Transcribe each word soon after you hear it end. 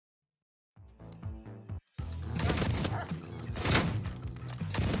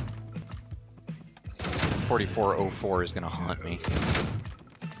4404 is going to haunt me.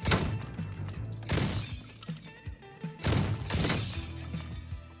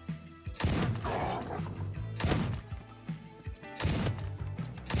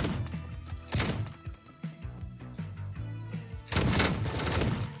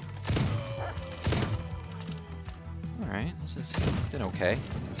 Alright, this has been okay.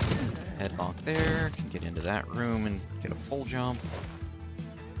 Head bonk there, can get into that room and get a full jump.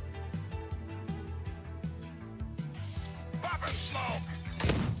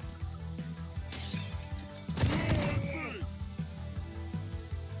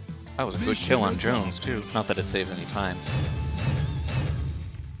 That was a good kill on Jones, too. Not that it saves any time.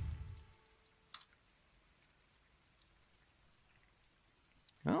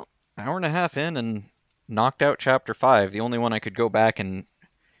 Well, hour and a half in and knocked out Chapter 5. The only one I could go back and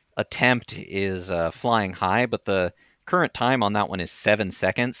attempt is Flying High, but the current time on that one is 7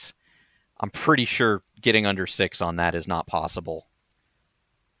 seconds. I'm pretty sure getting under 6 on that is not possible.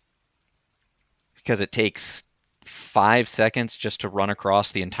 Because it takes 5 seconds just to run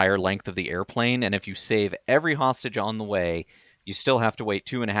across the entire length of the airplane, and if you save every hostage on the way, you still have to wait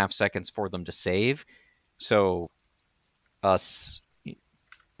 2.5 seconds for them to save. So,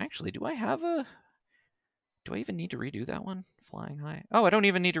 actually, do I even need to redo that one? Flying High? Oh, I don't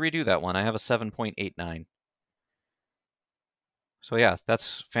even need to redo that one. I have a 7.89. So yeah,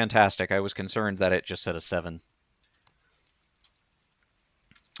 that's fantastic. I was concerned that it just said a 7.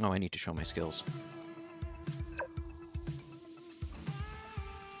 Oh, I need to show my skills.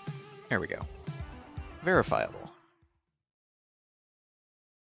 There we go. Verifiable.